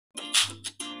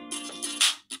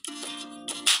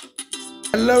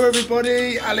Hello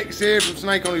everybody, Alex here from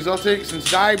Snake on Exotics, and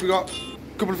today we've got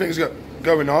a couple of things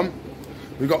going on.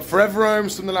 We've got forever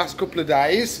homes from the last couple of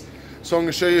days, so I'm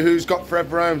going to show you who's got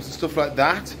forever homes and stuff like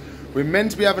that. We're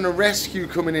meant to be having a rescue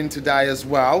coming in today as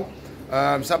well,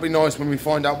 so that'll be nice when we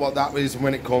find out what that is and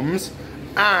when it comes.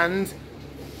 And,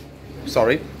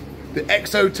 sorry, the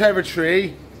EXO TERRA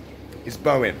tree is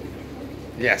bowing.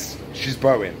 Yes, she's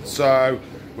bowing. So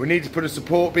we need to put a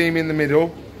support beam in the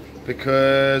middle,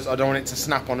 because I don't want it to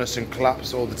snap on us and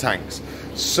collapse all the tanks.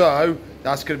 So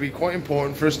that's going to be quite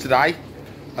important for us today.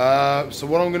 So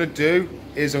what I'm going to do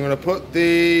is I'm going to put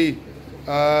the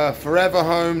forever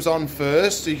homes on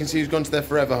first, so you can see who's gone to their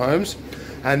forever homes,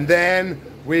 and then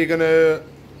we're going to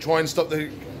try and stop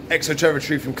the EXO TERRA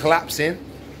tree from collapsing.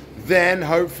 Then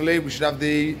hopefully we should have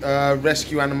the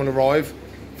rescue animal arrive.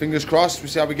 Fingers crossed. We'll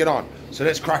see how we get on. So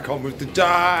let's crack on with the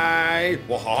day.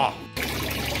 Waha!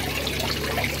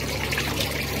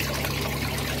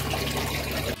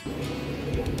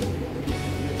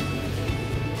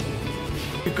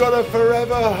 We've got a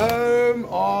forever home.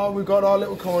 Oh, we've got our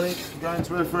little corny going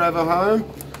to a forever home.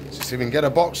 So see if we can get her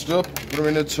boxed up, put her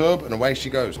in a tub, and away she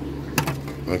goes.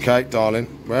 Okay, darling,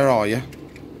 where are you?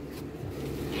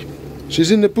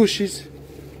 She's in the bushes.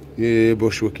 Yeah,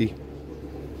 bushwookie.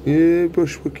 Yeah,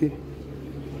 bushwookie.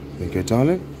 There you go,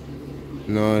 darling.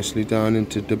 Nicely down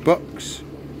into the box.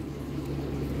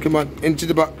 Come on, into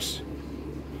the box.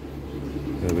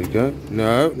 There we go.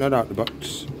 No, not out the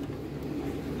box.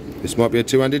 This might be a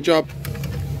two-handed job.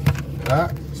 Ah,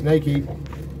 snaky.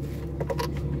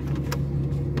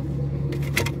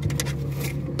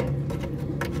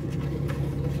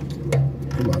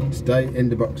 Come on, stay in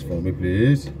the box for me,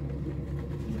 please.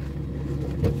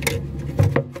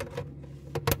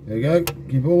 There you go.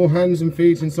 Keep all hands and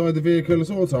feet inside the vehicle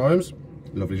at all times.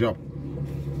 Lovely job.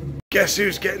 Guess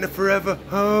who's getting a forever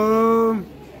home?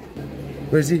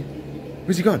 Where's he?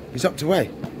 Where's he gone? He's up to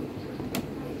way.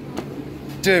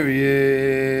 There he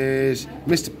is,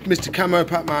 Mr. Camo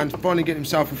Pac-Man, finally getting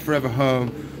himself a forever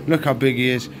home. Look how big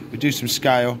he is. We do some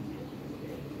scale.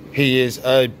 He is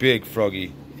a big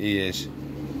froggy. He is.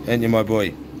 Ain't you, my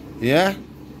boy? Yeah?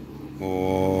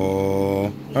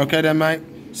 Oh. Okay then, mate.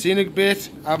 See you in a bit.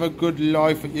 Have a good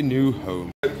life at your new home.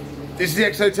 This is the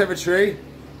EXO TERRA tree,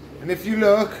 and if you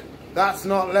look, that's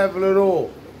not level at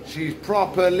all. She's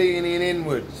proper leaning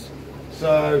inwards.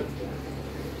 So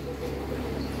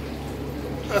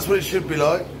that's what it should be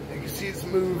like. You can see it's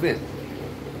moving.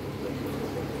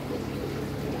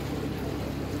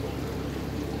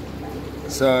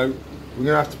 So we're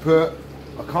gonna have to put,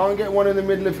 I can't get one in the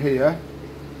middle of here.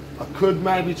 I could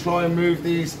maybe try and move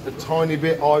these a tiny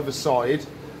bit either side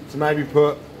to maybe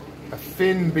put a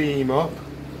fin beam up,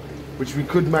 which we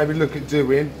could maybe look at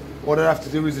doing. What I'd have to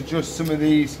do is adjust some of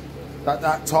these.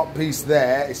 That top piece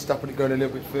there is stopping it going a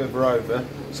little bit further over,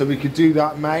 so we could do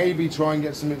that, maybe try and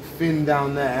get something thin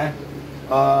down there,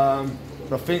 but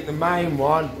I think the main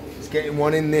one is getting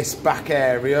one in this back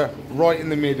area right in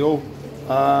the middle,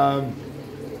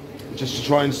 just to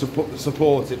try and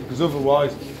support it, because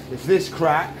otherwise if this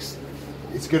cracks,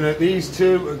 it's gonna, these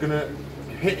two are gonna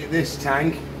hit this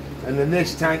tank, and then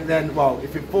this tank, then, well,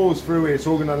 if it falls through here, it's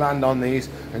all gonna land on these,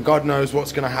 and God knows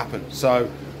what's gonna happen. So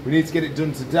we need to get it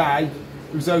done today.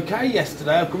 It was okay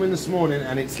yesterday. I've come in this morning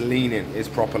and it's leaning. It's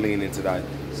proper leaning today.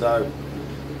 So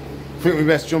I think we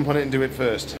best jump on it and do it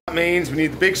first. That means we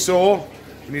need the big saw,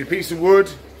 we need a piece of wood,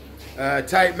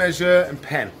 tape measure and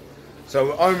pen.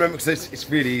 So I remember, because it's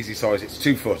really easy size, it's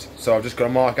 2 foot. So I've just got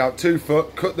to mark out 2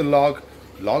 foot, cut the log,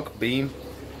 beam,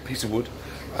 piece of wood,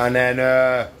 and then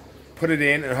put it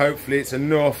in, and hopefully it's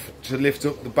enough to lift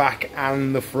up the back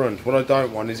and the front. What I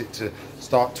don't want is it to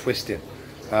start twisting.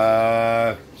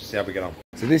 See how we get on.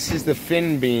 So this is the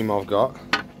fin beam I've got.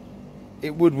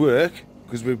 It would work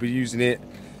because we'll be using it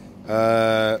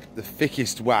the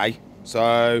thickest way.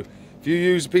 So if you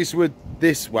use a piece of wood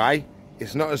this way,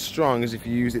 it's not as strong as if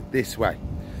you use it this way,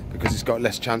 because it's got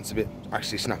less chance of it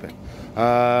actually snapping.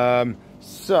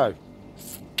 So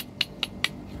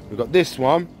we've got this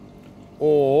one,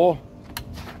 or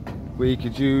we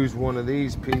could use one of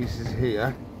these pieces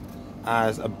here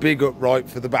as a big upright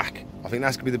for the back. I think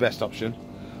that's gonna be the best option.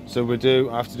 So I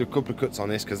have to do a couple of cuts on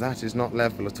this, because that is not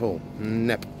level at all.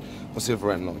 Nope. What's the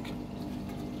other end like?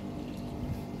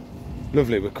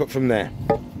 Lovely, we'll cut from there.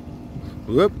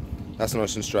 Whoop, that's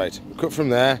nice and straight. We'll cut from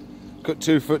there, cut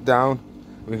 2 foot down,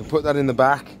 we can put that in the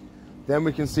back, then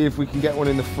we can see if we can get one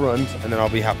in the front, and then I'll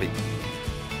be happy.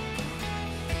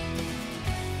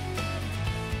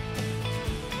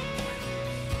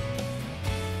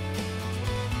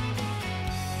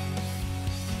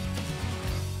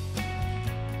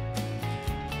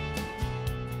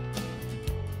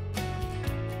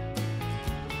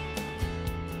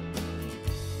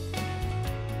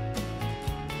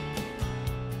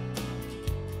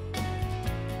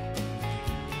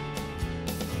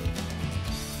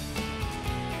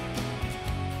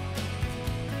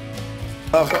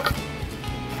 I've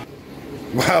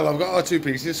got our 2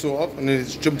 pieces sort of, and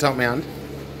it's jumped out my hand.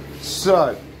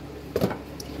 So,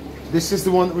 this is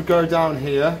the one that would go down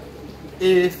here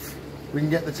if we can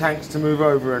get the tanks to move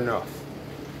over enough.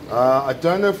 I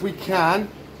don't know if we can,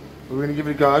 but we're going to give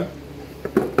it a go.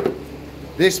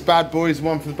 This bad boy is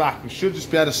one for the back. We should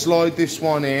just be able to slide this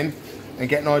one in and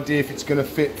get an idea if it's going to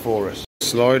fit for us.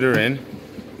 Slide her in.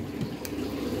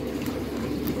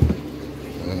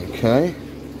 Okay.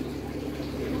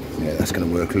 Yeah, that's going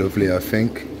to work lovely, I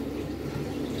think.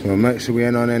 So we'll make sure we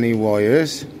ain't on any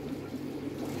wires.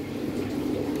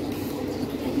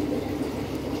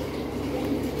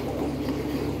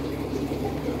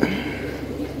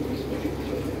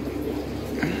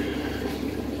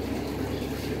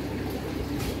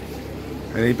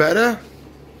 Any better?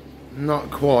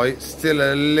 Not quite, still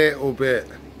a little bit.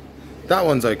 That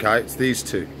one's okay, it's these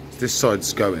two. It's this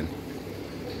side's going.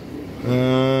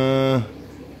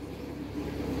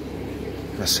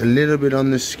 That's a little bit on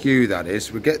the skew, that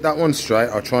is. We'll get that one straight,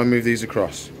 I'll try and move these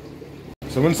across.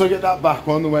 So once I get that back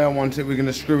on the way I want it, we're going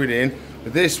to screw it in.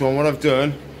 But this one, what I've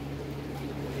done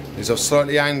is I've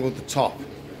slightly angled the top.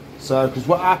 So, because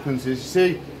what happens is, you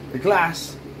see, the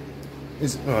glass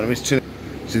is... Oh, let me just turn.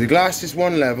 So the glass is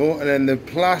one level, and then the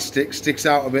plastic sticks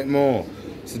out a bit more.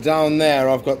 So down there,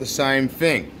 I've got the same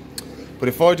thing. But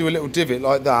if I do a little divot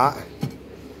like that,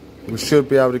 we should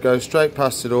be able to go straight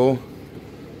past it all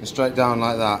and straight down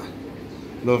like that.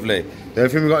 Lovely. The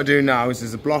only thing we've got to do now is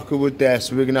there's a block of wood there,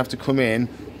 so we're going to have to come in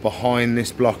behind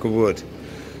this block of wood.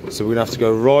 So we're going to have to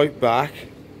go right back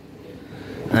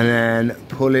and then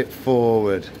pull it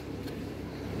forward.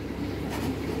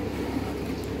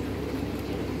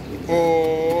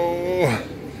 Oh.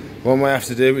 What we have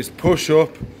to do is push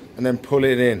up and then pull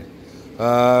it in.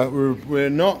 We're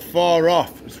not far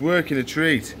off. It's working a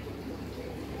treat.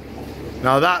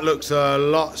 Now that looks a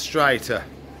lot straighter.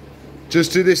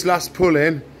 Just do this last pull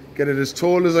in, get it as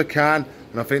tall as I can,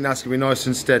 and I think that's going to be nice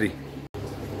and steady.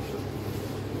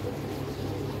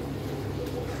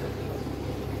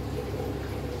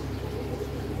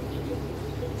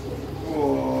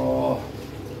 Oh,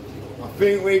 I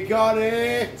think we got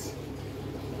it.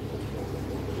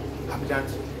 Happy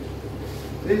dance.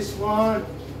 This one.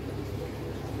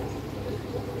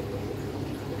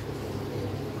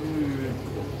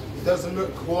 Doesn't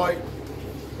look quite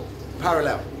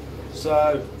parallel.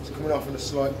 So it's coming off at a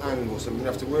slight angle, so we're going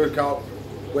to have to work out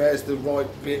where's the right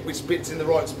bit, which bit's in the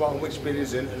right spot and which bit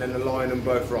isn't, and then align them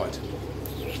both right.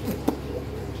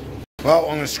 Well,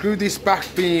 I'm going to screw this back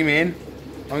beam in.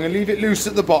 I'm going to leave it loose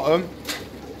at the bottom,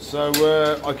 so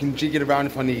I can jig it around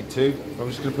if I need to. I'm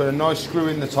just going to put a nice screw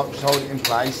in the top, just hold it in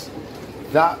place.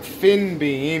 That thin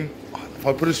beam, if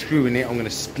I put a screw in it, I'm going to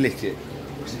split it,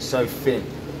 because it's so thin.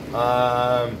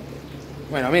 I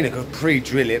mean, I could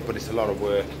pre-drill it, but it's a lot of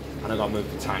work, and I've got to move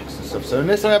the tanks and stuff. So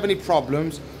unless I have any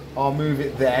problems, I'll move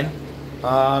it then.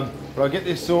 But I'll get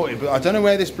this sorted. But I don't know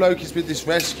where this bloke is with this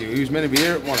rescue. He was meant to be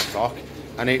here at 1 o'clock,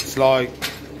 and it's like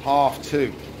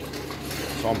 2:30.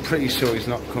 So I'm pretty sure he's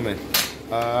not coming.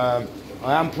 I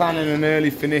am planning an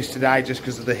early finish today just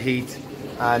because of the heat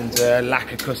and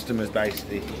lack of customers,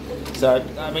 basically. So,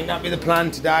 I mean, that'll be the plan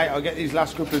today. I'll get these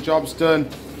last couple of jobs done.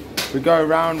 We go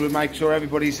around, we make sure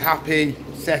everybody's happy,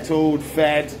 settled,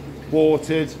 fed,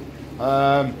 watered.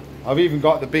 I've even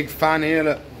got the big fan here,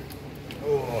 look.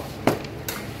 Oh.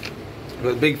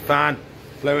 Got the big fan,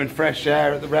 blowing fresh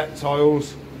air at the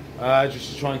reptiles,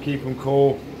 just to try and keep them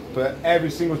cool. But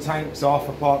every single tank's off,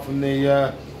 apart from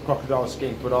the crocodile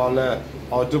skink. But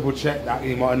I'll double check that.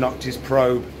 He might have knocked his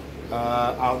probe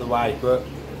out of the way. But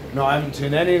no, I haven't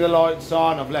turned any of the lights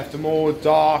on. I've left them all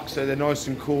dark, so they're nice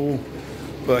and cool.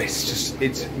 But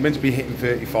it's meant to be hitting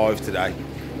 35 today,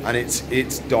 and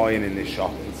it's dying in this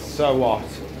shop. It's so hot.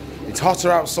 It's hotter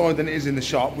outside than it is in the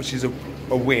shop, which is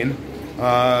a win.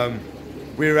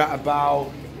 We're at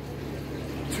about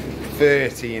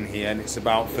 30 in here, and it's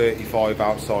about 35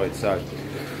 outside. So,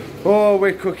 oh,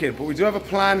 we're cooking. But we do have a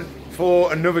plan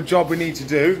for another job we need to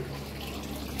do.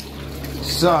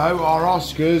 So our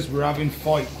Oscars, we're having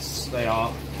fights. They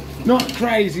are not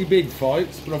crazy big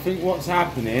fights, but I think what's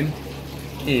happening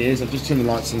is, I've just turned the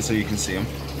lights on so you can see them.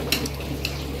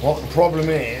 What the problem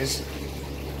is,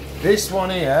 this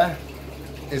one here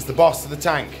is the boss of the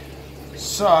tank.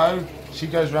 So she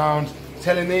goes around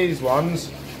telling these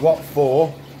ones what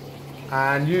for,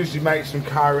 and usually makes them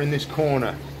cower in this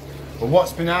corner. But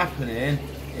what's been happening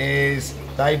is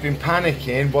they've been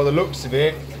panicking by the looks of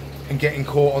it and getting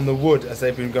caught on the wood as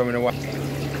they've been going away.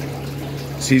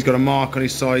 So he's got a mark on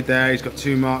his side there, he's got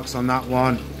 2 marks on that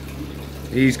one.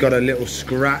 He's got a little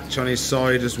scratch on his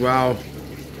side as well.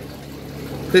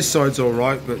 This side's all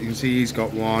right, but you can see he's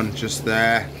got one just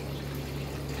there.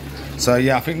 So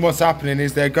yeah, I think what's happening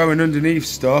is they're going underneath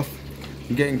stuff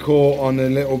and getting caught on the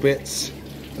little bits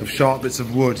of sharp bits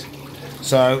of wood.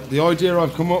 So the idea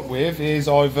I've come up with is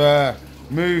I've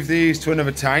moved these to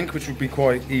another tank, which would be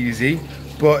quite easy,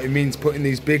 but it means putting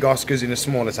these big Oscars in a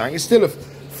smaller tank. It's still a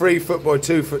 3 foot by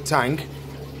 2 foot tank,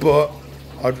 but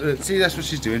see, that's what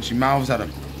she's doing. She mouths at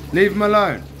them. Leave them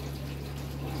alone.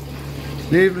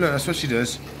 Leave them alone. That's what she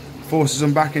does. Forces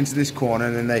them back into this corner,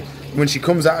 and then when she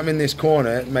comes at them in this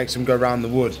corner, it makes them go around the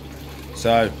wood.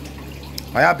 So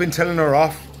I have been telling her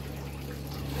off.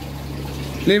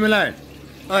 Leave them alone.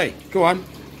 Hey, go on.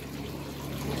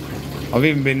 I've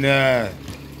even been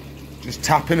just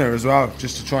tapping her as well,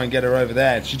 just to try and get her over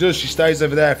there. She does. She stays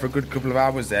over there for a good couple of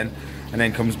hours then, and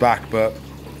then comes back. But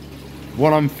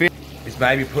what I'm feeling is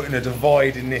maybe putting a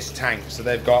divide in this tank, so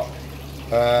they've got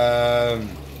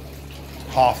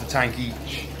half the tank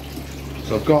each.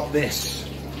 So I've got this,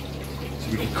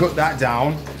 so we can cut that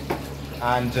down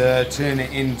and turn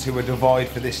it into a divide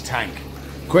for this tank.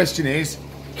 Question is,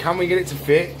 can we get it to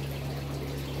fit,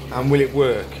 and will it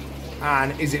work,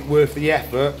 and is it worth the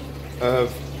effort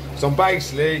of, so I'm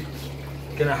basically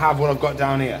gonna have what I've got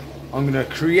down here. I'm gonna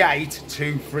create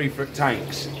 2 3 foot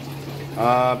tanks,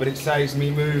 but it saves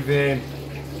me moving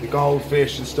the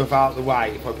goldfish and stuff out of the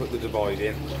way if I put the divide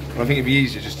in. And I think it'd be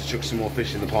easier just to chuck some more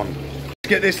fish in the pond. Let's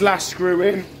get this last screw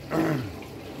in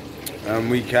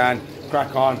and we can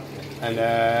crack on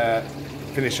and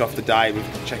finish off the day with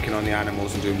checking on the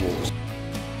animals and doing walks.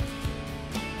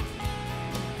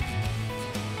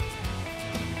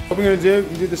 What we're going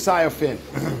to do the sail fin.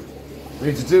 We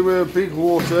need to do a big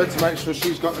water to make sure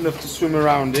she's got enough to swim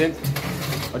around in.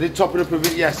 I did top it up a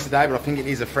bit yesterday, but I think it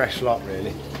needs a fresh lot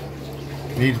really.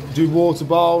 Need to do water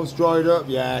bowls, dried up.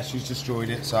 Yeah, she's destroyed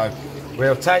it, so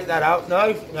we'll take that out. No,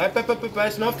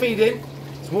 it's not feeding,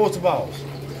 it's water bowls.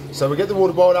 So we get the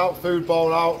water bowl out, food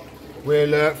bowl out.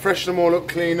 We'll freshen them all up,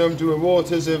 clean them, do a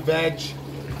waters, a veg,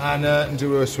 and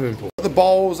do a swimming pool. Got the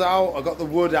bowls out, I got the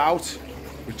wood out.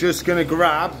 We're just gonna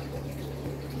grab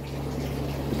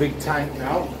the big tank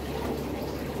now.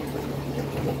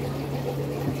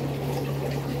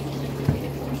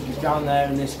 She's down there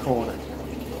in this corner.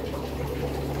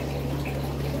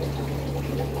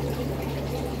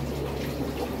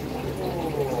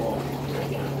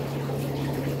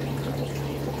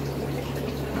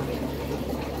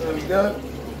 There we go.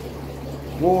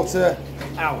 Water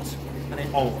out, and it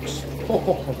onks.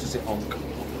 Oh, does it onk?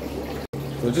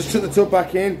 So I just took the tub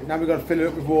back in. Now we've got to fill it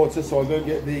up with water. So I'll go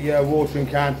get the watering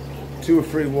can, 2 or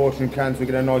 3 watering cans. We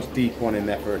get a nice deep one in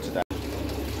there for her today.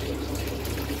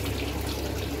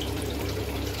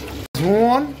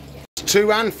 1,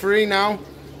 2 and 3 now.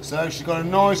 So she's got a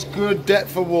nice good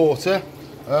depth of water.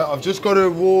 I've just got a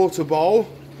water bowl.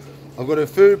 I've got a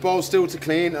food bowl still to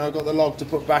clean, and I've got the log to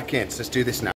put back in. So let's do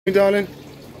this now. Hey, darling,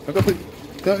 I've got to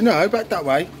put, no, back that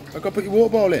way. I've got to put your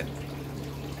water bowl in.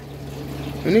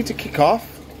 You need to kick off.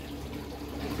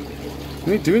 What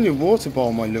are you doing your water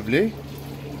bowl, my lovely?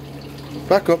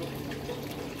 Back up.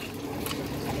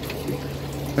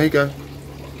 There you go.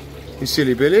 You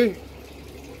silly Billy.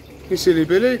 You silly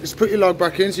Billy. Just put your log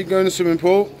back in so you can go in the swimming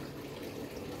pool.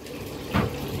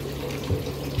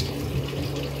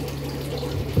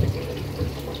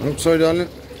 Oh, sorry, darling.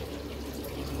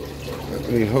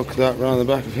 Let me hook that round the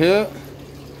back of here.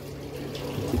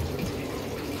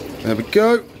 There we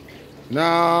go.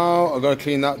 Now I've got to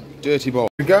clean that dirty bowl.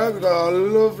 Here we go. We've got a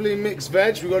lovely mixed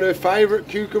veg. We've got her favourite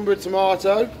cucumber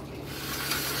tomato.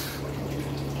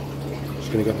 She's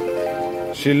gonna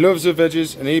go. She loves her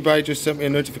veggies, and eBay just sent me a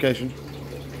notification.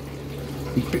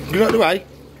 Get out of the way.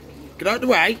 Get out of the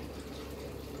way.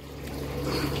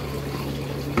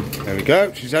 There we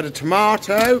go. She's had a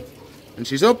tomato, and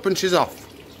she's up and she's off.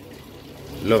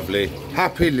 Lovely.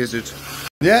 Happy lizard.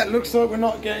 Yeah, it looks like we're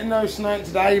not getting no snake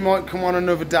today. He might come on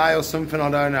another day or something,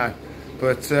 I don't know.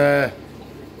 But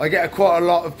I get quite a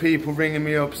lot of people ringing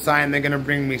me up saying they're going to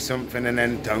bring me something and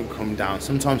then don't come down.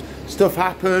 Sometimes stuff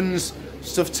happens,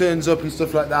 stuff turns up and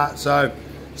stuff like that. So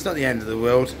it's not the end of the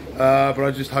world. But I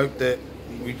just hope that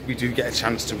we do get a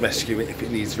chance to rescue it if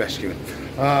it needs rescuing.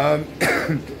 So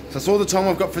that's all the time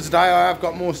I've got for today. I have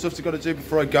got more stuff to got to do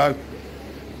before I go.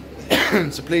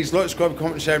 So please like, subscribe,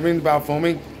 comment, share, ring the bell for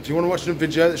me. If you want to watch the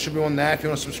video, that should be on there. If you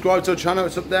want to subscribe to our channel,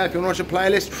 it's up there. If you want to watch a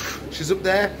playlist, she's up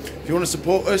there. If you want to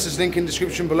support us, there's a link in the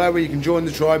description below where you can join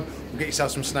the tribe and get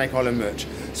yourself some Snake Island merch.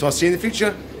 So I'll see you in the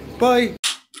future. Bye.